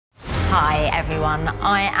Hi everyone,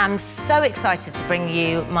 I am so excited to bring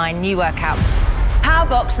you my new workout, Power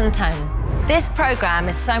Box and Tone. This program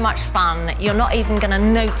is so much fun, you're not even going to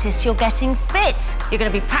notice you're getting fit. You're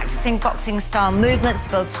going to be practicing boxing style movements to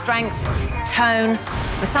build strength, tone,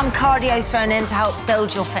 with some cardio thrown in to help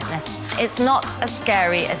build your fitness. It's not as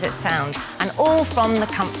scary as it sounds, and all from the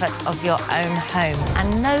comfort of your own home,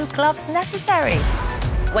 and no gloves necessary.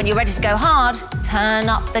 When you're ready to go hard, turn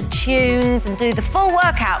up the tunes and do the full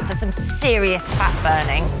workout for some serious fat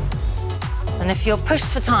burning. And if you're pushed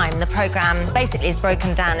for time, the program basically is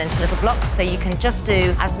broken down into little blocks, so you can just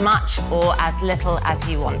do as much or as little as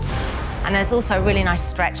you want. And there's also a really nice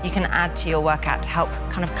stretch you can add to your workout to help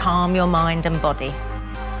kind of calm your mind and body.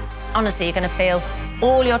 Honestly, you're going to feel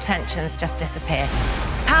all your tensions just disappear.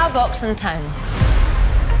 Power Box and Tone.